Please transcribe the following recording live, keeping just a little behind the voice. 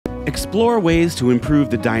Explore ways to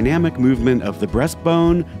improve the dynamic movement of the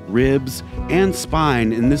breastbone, ribs, and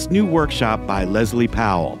spine in this new workshop by Lesley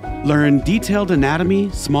Powell. Learn detailed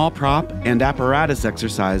anatomy, small prop, and apparatus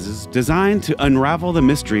exercises designed to unravel the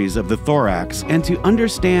mysteries of the thorax and to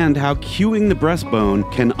understand how cueing the breastbone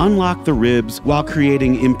can unlock the ribs while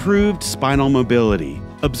creating improved spinal mobility.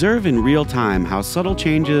 Observe in real time how subtle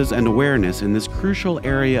changes and awareness in this crucial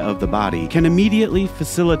area of the body can immediately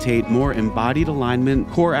facilitate more embodied alignment,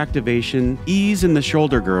 core activation, ease in the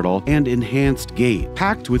shoulder girdle, and enhanced gait.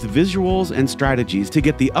 Packed with visuals and strategies to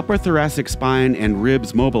get the upper thoracic spine and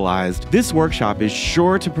ribs mobilized, this workshop is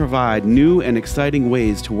sure to provide new and exciting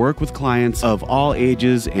ways to work with clients of all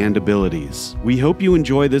ages and abilities. We hope you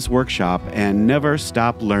enjoy this workshop and never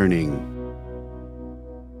stop learning.